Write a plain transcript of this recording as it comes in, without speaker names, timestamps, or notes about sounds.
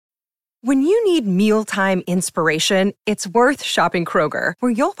When you need mealtime inspiration, it's worth shopping Kroger,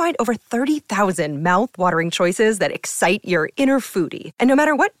 where you'll find over 30,000 mouth-watering choices that excite your inner foodie. And no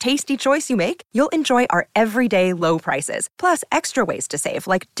matter what tasty choice you make, you'll enjoy our everyday low prices, plus extra ways to save,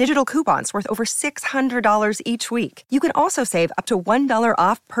 like digital coupons worth over $600 each week. You can also save up to $1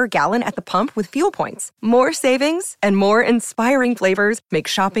 off per gallon at the pump with fuel points. More savings and more inspiring flavors make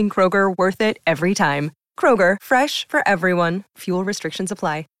shopping Kroger worth it every time. Kroger, fresh for everyone. Fuel restrictions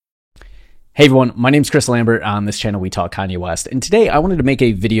apply. Hey everyone, my name's Chris Lambert. On this channel, we talk Kanye West. And today I wanted to make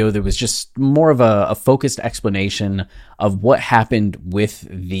a video that was just more of a focused explanation of what happened with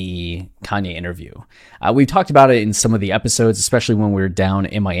the Kanye interview. We've talked about it in some of the episodes, especially when we were down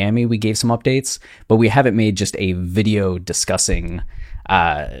in Miami. We gave some updates, but we haven't made just a video discussing,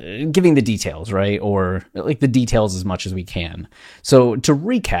 giving the details, right? Or like the details as much as we can. So to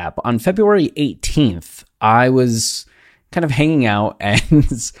recap, on February 18th, I was kind of hanging out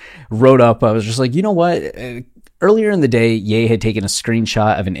and wrote up, I was just like, you know what? Earlier in the day, Ye had taken a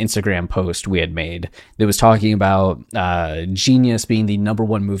screenshot of an Instagram post we had made that was talking about Genius being the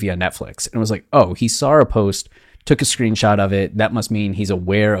 #1 movie on Netflix. And it was like, oh, he saw our post, took a screenshot of it. That must mean he's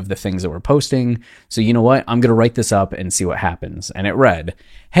aware of the things that we're posting. So you know what? I'm going to write this up and see what happens. And it read,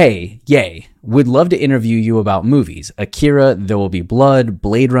 hey, Ye, would love to interview you about movies. Akira, There Will Be Blood,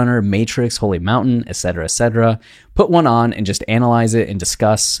 Blade Runner, Matrix, Holy Mountain, etc., etc. Put one on and just analyze it and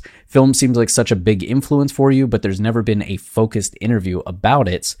discuss. Film seems like such a big influence for you, but there's never been a focused interview about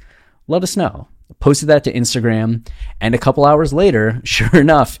it. Let us know. Posted that to Instagram, and a couple hours later, sure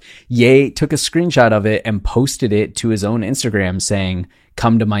enough, Ye took a screenshot of it and posted it to his own Instagram saying,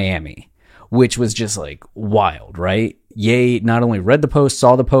 come to Miami, which was just like wild, right? Ye not only read the post,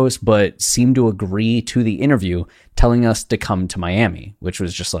 saw the post, but seemed to agree to the interview, telling us to come to Miami, which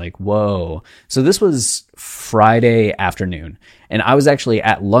was just like, whoa. So this was Friday afternoon, and I was actually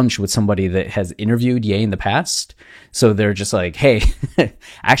at lunch with somebody that has interviewed Ye in the past. So they're just like, hey, I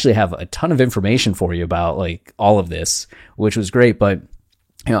actually have a ton of information for you about like all of this, which was great. But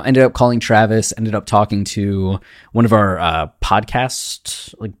you know, ended up calling Travis, ended up talking to one of our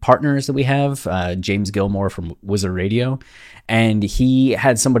podcast like partners that we have, James Gilmore from Wizard Radio. And he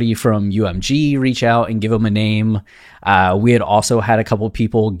had somebody from UMG reach out and give him a name. We had also had a couple of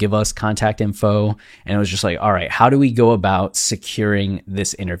people give us contact info, and it was just like, all right, how do we go about securing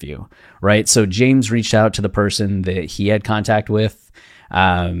this interview? Right. So James reached out to the person that he had contact with.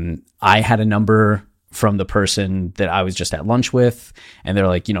 I had a number from the person that I was just at lunch with, and they're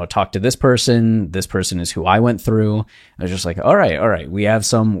like, you know, talk to this person. This person is who I went through. I was just like, all right. We have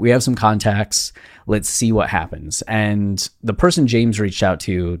some contacts. Let's see what happens. And the person James reached out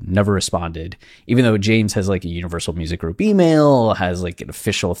to never responded, even though James has like a Universal Music Group email, has like an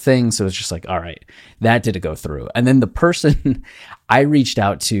official thing. So it's just like, all right, that didn't go through. And then the person I reached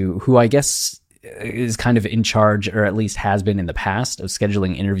out to, who I guess is kind of in charge, or at least has been in the past, of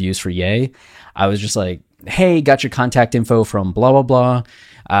scheduling interviews for Ye, I was just like, hey, got your contact info from blah, blah, blah.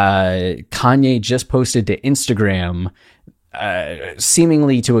 Kanye just posted to Instagram,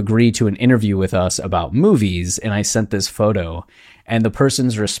 seemingly to agree to an interview with us about movies. And I sent this photo, and the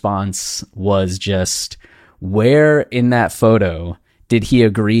person's response was just, where in that photo did he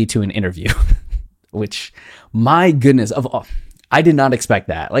agree to an interview? Which, my goodness, of all, I did not expect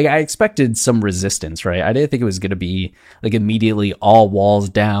that. Like, I expected some resistance, right? I didn't think it was going to be like immediately all walls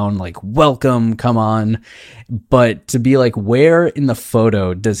down, like, welcome, come on. But to be like, where in the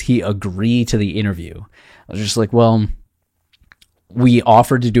photo does he agree to the interview? I was just like, well, we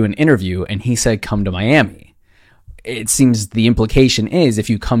offered to do an interview and he said, come to Miami. It seems the implication is, if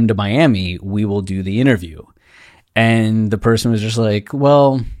you come to Miami, we will do the interview. And the person was just like,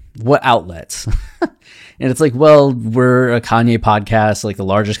 well, what outlets? And it's like, well, we're a Kanye podcast, like the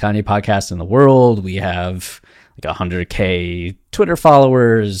largest Kanye podcast in the world. We have like 100K Twitter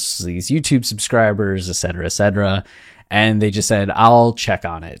followers, these YouTube subscribers, et cetera, et cetera. And they just said, I'll check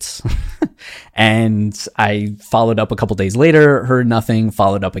on it. And I followed up a couple days later, heard nothing,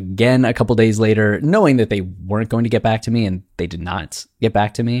 followed up again a couple days later, knowing that they weren't going to get back to me, and they did not get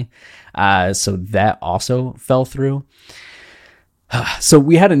back to me. So that also fell through. So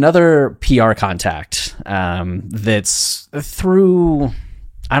we had another PR contact that's through,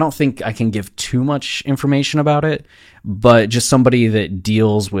 I don't think I can give too much information about it, but just somebody that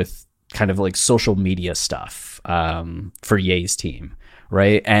deals with kind of like social media stuff for Ye's team,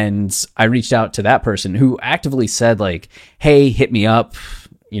 right? And I reached out to that person who actively said like, hey, hit me up,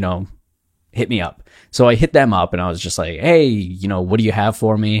 hit me up. So I hit them up and I was just like, hey, what do you have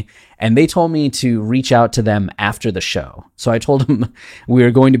for me? And they told me to reach out to them after the show. So I told them we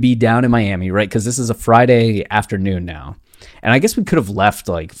were going to be down in Miami, right? Because this is a Friday afternoon now. And I guess we could have left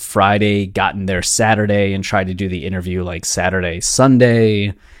like Friday, gotten there Saturday, and tried to do the interview like Saturday,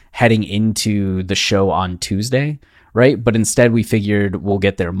 Sunday, heading into the show on Tuesday, right? But instead we figured we'll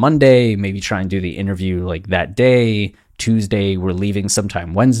get there Monday, maybe try and do the interview like that day. Tuesday, we're leaving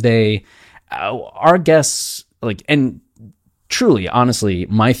sometime Wednesday. Our guests, like, and truly, honestly,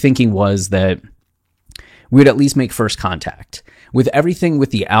 my thinking was that we'd at least make first contact. With everything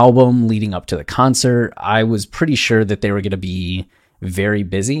with the album leading up to the concert, I was pretty sure that they were going to be very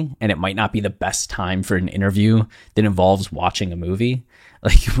busy and it might not be the best time for an interview that involves watching a movie.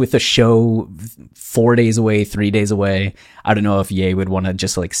 Like with a show 4 days away, 3 days away, I don't know if Ye would want to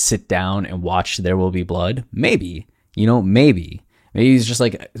just like sit down and watch There Will Be Blood. Maybe, maybe he's just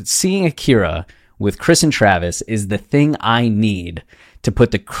like, seeing Akira with Chris and Travis is the thing I need to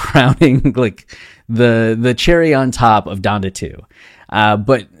put the crowning, like the cherry on top of Donda 2.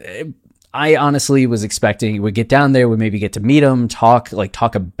 But I honestly was expecting we'd get down there, we'd maybe get to meet him, talk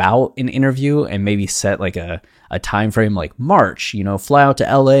about an interview, and maybe set like a time frame like March, fly out to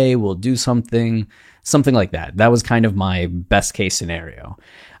LA, we'll do something like that. That was kind of my best case scenario.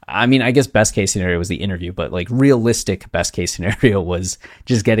 I mean, I guess best case scenario was the interview, but like realistic best case scenario was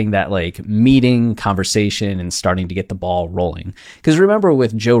just getting that like meeting, conversation, and starting to get the ball rolling. Because remember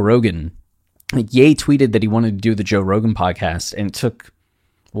with Joe Rogan, like Ye tweeted that he wanted to do the Joe Rogan podcast, and it took,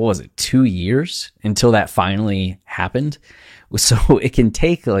 2 years until that finally happened. So it can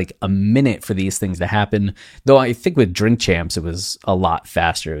take like a minute for these things to happen. Though I think with Drink Champs, it was a lot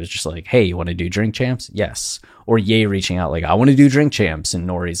faster. It was just like, hey, you want to do Drink Champs? Yes. Or Ye reaching out like, I want to do Drink Champs. And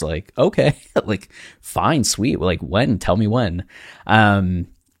Nori's like, okay, like, fine, sweet. Like, when? Tell me when.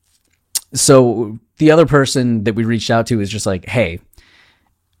 So the other person that we reached out to is just like, hey,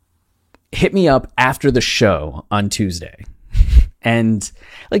 hit me up after the show on Tuesday. And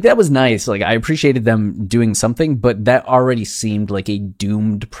like, that was nice. Like, I appreciated them doing something, but that already seemed like a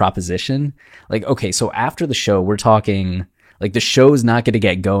doomed proposition. Like, okay, so after the show, we're talking like the show's not going to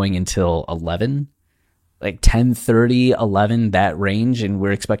get going until 11, like 10:30, 11, that range. And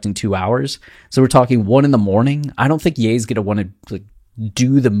we're expecting 2 hours. So we're talking 1 a.m. I don't think Ye's going to want to like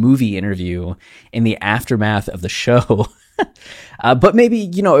do the movie interview in the aftermath of the show. But maybe,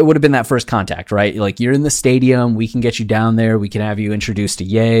 it would have been that first contact, right? Like, you're in the stadium, we can get you down there, we can have you introduced to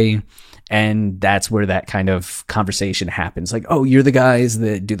Ye, and that's where that kind of conversation happens. Like, oh, you're the guys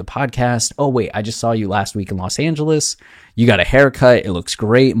that do the podcast. Oh, wait, I just saw you last week in Los Angeles. You got a haircut. It looks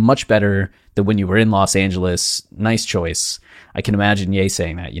great. Much better than when you were in Los Angeles. Nice choice. I can imagine Ye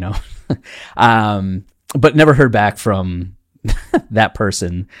saying that, but never heard back from that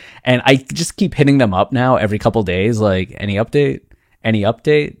person. And I just keep hitting them up now every couple days, like, any update,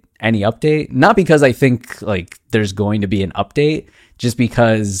 not because I think like there's going to be an update, just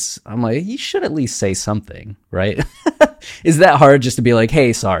because I'm like, you should at least say something, right? Is that hard just to be like,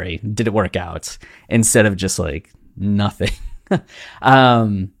 hey, sorry, did it work out, instead of just like nothing?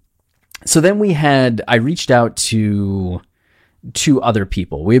 So then I reached out to 2 other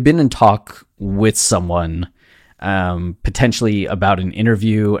people. We had been in talk with someone potentially about an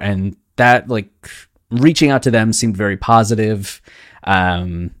interview, and that like reaching out to them seemed very positive.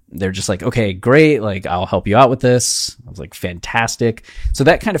 They're just like, okay, great. Like, I'll help you out with this. I was like, fantastic. So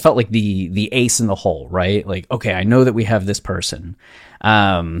that kind of felt like the ace in the hole, right? Like, okay, I know that we have this person.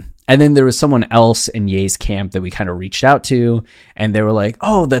 And then there was someone else in Ye's camp that we kind of reached out to, and they were like,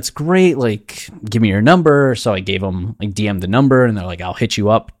 oh, that's great. Like, give me your number. So I gave them like DM the number, and they're like, I'll hit you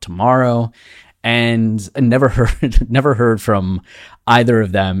up tomorrow. And I never heard from either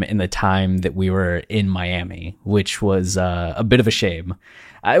of them in the time that we were in Miami, which was a bit of a shame.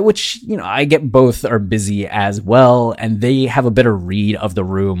 I get both are busy as well, and they have a better read of the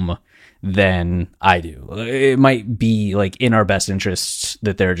room than I do. It might be like in our best interests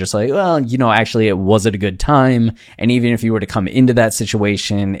that they're just like, well, actually it wasn't a good time. And even if you were to come into that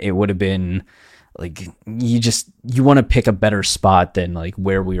situation, it would have been like, you want to pick a better spot than like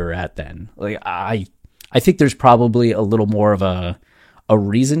where we were at then. Like, I think there's probably a little more of a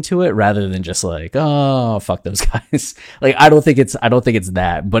reason to it, rather than just like, oh, fuck those guys. Like, I don't think it's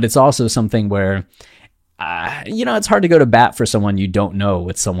that, but it's also something where, it's hard to go to bat for someone you don't know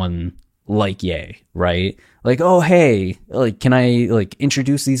with someone like Ye, right? Like, oh, hey, like, can I like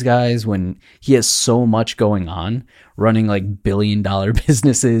introduce these guys when he has so much going on, running like $1 billion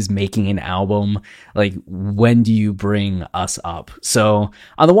businesses, making an album? Like, when do you bring us up? So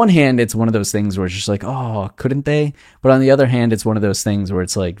on the one hand, it's one of those things where it's just like, oh, couldn't they? But on the other hand, it's one of those things where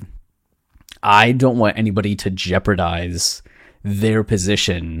it's like, I don't want anybody to jeopardize their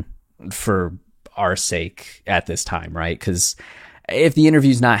position for our sake at this time, right? Because if the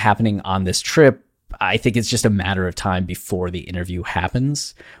interview's not happening on this trip, I think it's just a matter of time before the interview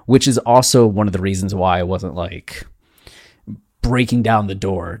happens, which is also one of the reasons why I wasn't like breaking down the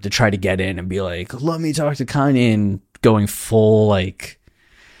door to try to get in and be like, let me talk to Kanye, and going full like,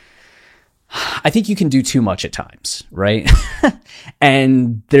 I think you can do too much at times, right?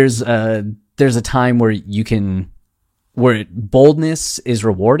 And there's a time where where boldness is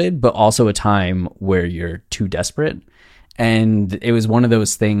rewarded, but also a time where you're too desperate. And it was one of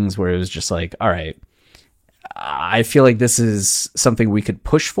those things where it was just like, all right, I feel like this is something we could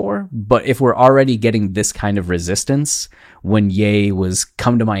push for, but if we're already getting this kind of resistance when Ye was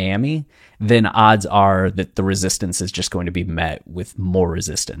come to Miami, then odds are that the resistance is just going to be met with more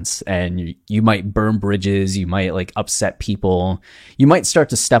resistance. And you might burn bridges, you might like upset people, you might start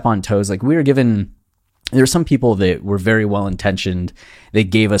to step on toes. Like there were some people that were very well intentioned. They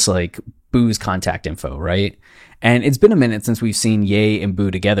gave us like Boo's contact info, right? And it's been a minute since we've seen Ye and Boo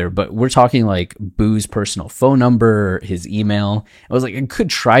together, but we're talking like Boo's personal phone number, his email. I was like, I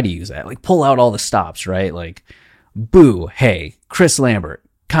could try to use that, like pull out all the stops, right? Like, Boo, hey, Chris Lambert,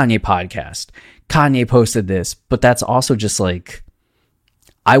 Kanye podcast. Kanye posted this, but that's also just like,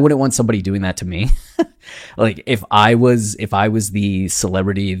 I wouldn't want somebody doing that to me. Like if I was the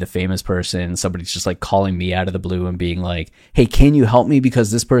celebrity, the famous person, somebody's just like calling me out of the blue and being like, hey, can you help me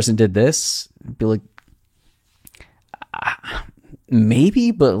because this person did this? I'd be like,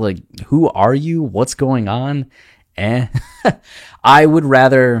 maybe, but like, who are you? What's going on? I would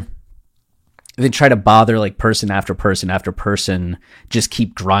rather than try to bother like person after person after person, just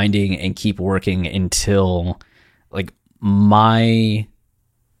keep grinding and keep working until like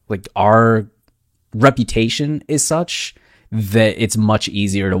our reputation is such that it's much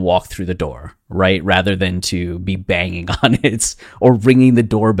easier to walk through the door, right? Rather than to be banging on it or ringing the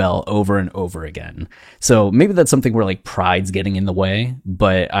doorbell over and over again. So maybe that's something where like pride's getting in the way,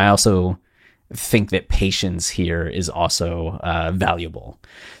 but I also think that patience here is also valuable.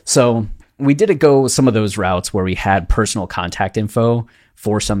 So we did go some of those routes where we had personal contact info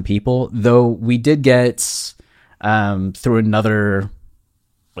for some people, though we did get through another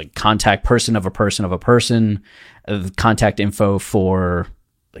like contact person of a person of a person, contact info for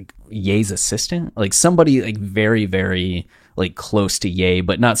like Ye's assistant, like somebody like very, very like close to Ye,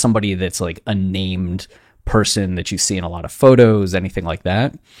 but not somebody that's like a named person that you see in a lot of photos, anything like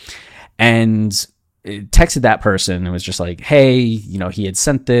that. And it texted that person and was just like, hey, you know, he had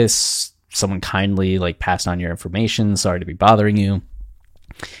sent this, someone kindly like passed on your information, sorry to be bothering you.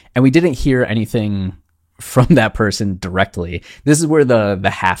 And we didn't hear anything from that person directly. This is where the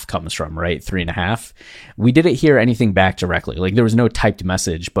half comes from, right? 3.5. We didn't hear anything back directly. Like there was no typed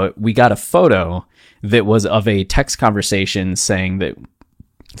message, but we got a photo that was of a text conversation saying that,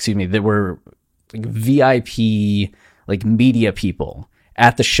 that were like VIP, like media people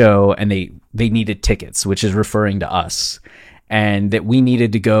at the show, and they needed tickets, which is referring to us, and that we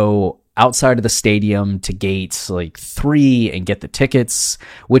needed to go outside of the stadium to gate like 3 and get the tickets,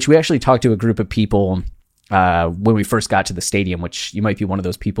 which we actually talked to a group of people when we first got to the stadium, which you might be one of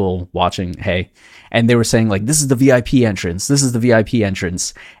those people watching, hey, and they were saying like, this is the VIP entrance, this is the VIP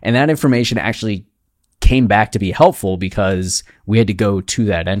entrance. And that information actually came back to be helpful because we had to go to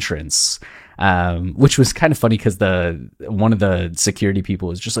that entrance, which was kind of funny because one of the security people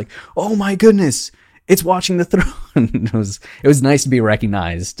was just like, oh my goodness, it's Watching the Throne. It was nice to be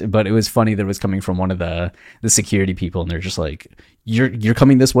recognized, but it was funny that it was coming from one of the security people, and they're just like, you're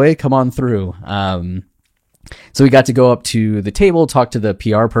coming this way, come on through. So we got to go up to the table, talk to the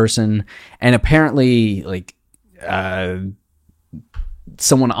PR person, and apparently like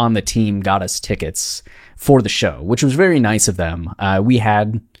someone on the team got us tickets for the show, which was very nice of them. We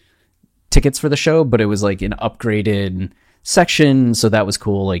had tickets for the show, but it was like an upgraded section, so that was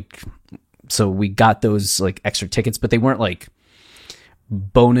cool. Like, so we got those like extra tickets, but they weren't like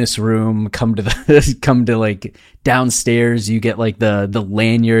bonus room, come to like downstairs, you get like the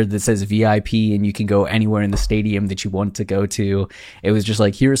lanyard that says VIP and you can go anywhere in the stadium that you want to go to. It was just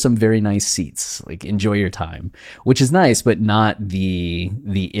like, here are some very nice seats, like enjoy your time, which is nice, but not the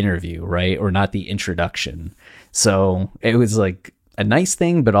interview, right? Or not the introduction. So it was like a nice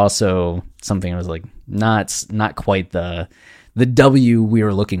thing, but also something I was like, not quite the W we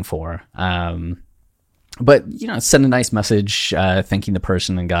were looking for. But, you know, send a nice message thanking the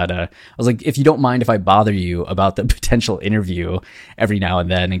person, and I was like, if you don't mind if I bother you about the potential interview every now and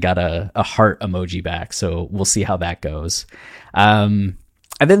then, and got a heart emoji back. So we'll see how that goes. And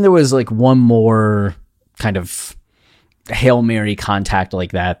then there was like one more kind of Hail Mary contact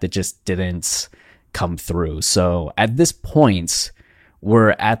like that just didn't come through. So at this point,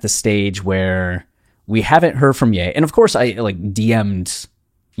 we're at the stage where we haven't heard from Ye. And of course, I like DM'd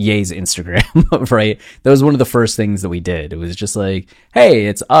Ye's Instagram, right? That was one of the first things that we did. It was just like, hey,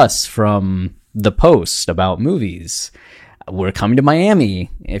 it's us from The Post about movies. We're coming to Miami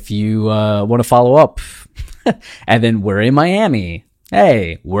if you want to follow up. And then we're in Miami.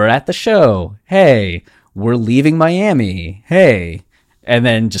 Hey, we're at the show. Hey, we're leaving Miami. Hey. And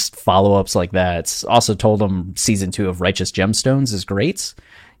then just follow-ups like that. Also told them season 2 of Righteous Gemstones is great.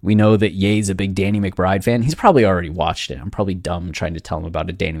 We know that Ye's a big Danny McBride fan. He's probably already watched it. I'm probably dumb trying to tell him about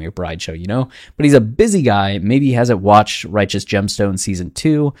a Danny McBride show, you know? But he's a busy guy. Maybe he hasn't watched Righteous Gemstones season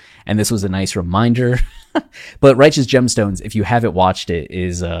 2, and this was a nice reminder. But Righteous Gemstones, if you haven't watched it,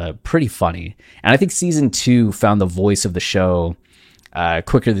 is pretty funny. And I think season 2 found the voice of the show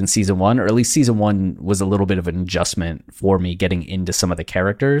quicker than season 1, or at least season 1 was a little bit of an adjustment for me getting into some of the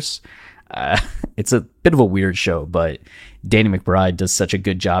characters. It's a bit of a weird show, but Danny McBride does such a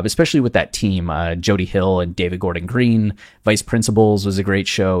good job, especially with that team, Jody Hill and David Gordon Green. Vice Principals was a great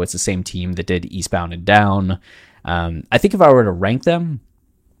show. It's the same team that did Eastbound and Down. I think if I were to rank them,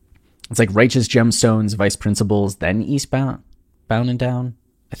 it's like Righteous Gemstones, Vice Principals, then Eastbound and Down.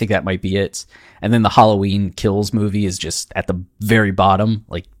 I think that might be it. And then the Halloween Kills movie is just at the very bottom,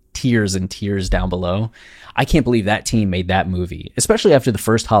 like tiers and tiers down below. I can't believe that team made that movie, especially after the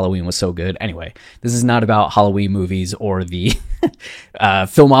first Halloween was so good. Anyway, this is not about Halloween movies or the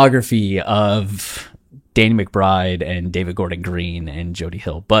filmography of Danny McBride and David Gordon Green and Jody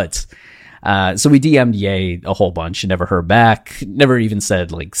Hill. But so we DM'd Ye a whole bunch and never heard back, never even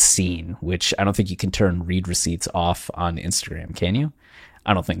said like seen, which I don't think you can turn read receipts off on Instagram, can you?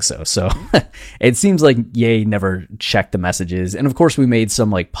 I don't think so. So it seems like Ye never checked the messages. And of course we made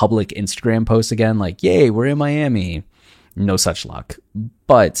some like public Instagram posts again, like, yay, we're in Miami. No such luck.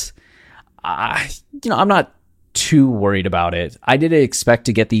 But I'm not too worried about it. I didn't expect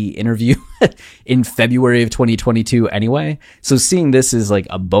to get the interview in February of 2022 anyway. So seeing this is like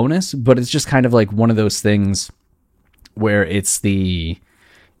a bonus, but it's just kind of like one of those things where it's the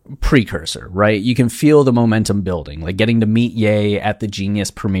precursor, right? You can feel the momentum building, like getting to meet Ye at the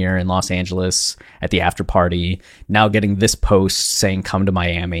Genius premiere in Los Angeles at the after party, now getting this post saying come to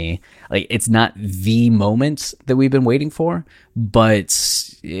Miami. Like, it's not the moment that we've been waiting for, but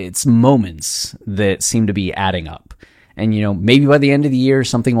it's moments that seem to be adding up. And, maybe by the end of the year,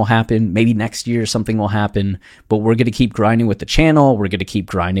 something will happen. Maybe next year, something will happen. But we're going to keep grinding with the channel. We're going to keep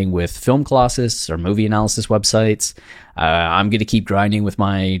grinding with Film Colossus, our movie analysis websites. I'm going to keep grinding with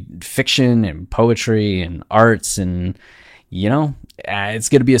my fiction and poetry and arts. And, it's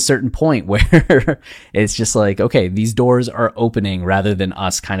going to be a certain point where it's just like, okay, these doors are opening rather than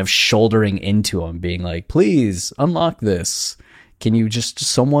us kind of shouldering into them, being like, please unlock this. Can you just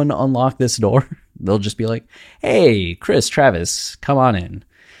someone unlock this door? They'll just be like, hey, Chris, Travis, come on in.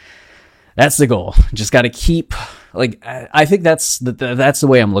 That's the goal. Just got to keep, like, I think that's the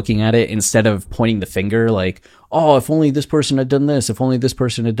way I'm looking at it, instead of pointing the finger like, oh, if only this person had done this, if only this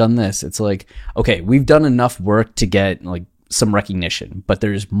person had done this. It's like, okay, we've done enough work to get like some recognition, but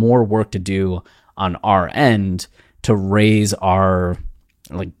there's more work to do on our end to raise our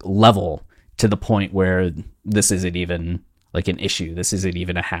like level to the point where this isn't even like an issue. This isn't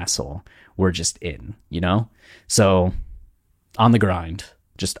even a hassle. We're just in, So on the grind,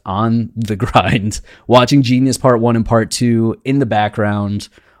 just on the grind, watching Genius Part 1 and Part 2 in the background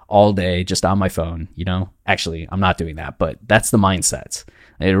all day, just on my phone, Actually, I'm not doing that, but that's the mindset.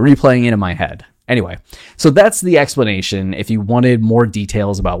 Replaying it in my head. Anyway, so that's the explanation. If you wanted more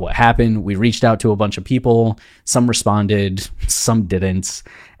details about what happened, we reached out to a bunch of people. Some responded, some didn't.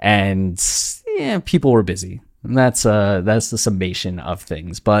 And people were busy. And that's the summation of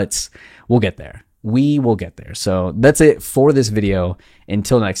things, but we'll get there. We will get there. So that's it for this video.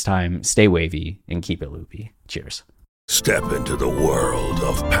 Until next time, stay wavy and keep it loopy. Cheers. Step into the world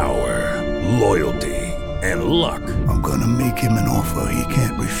of power, loyalty, and luck. I'm gonna make him an offer he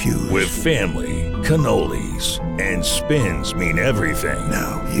can't refuse. With family, cannolis, and spins mean everything.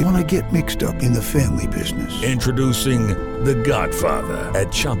 Now, you wanna get mixed up in the family business. Introducing The Godfather at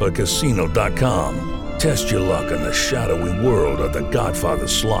ChumbaCasino.com. Test your luck in the shadowy world of The Godfather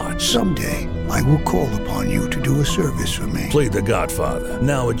slot. Someday, I will call upon you to do a service for me. Play The Godfather,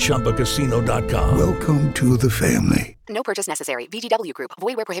 now at ChumbaCasino.com. Welcome to the family. No purchase necessary. VGW Group.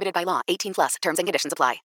 Void where prohibited by law. 18+. Terms and conditions apply.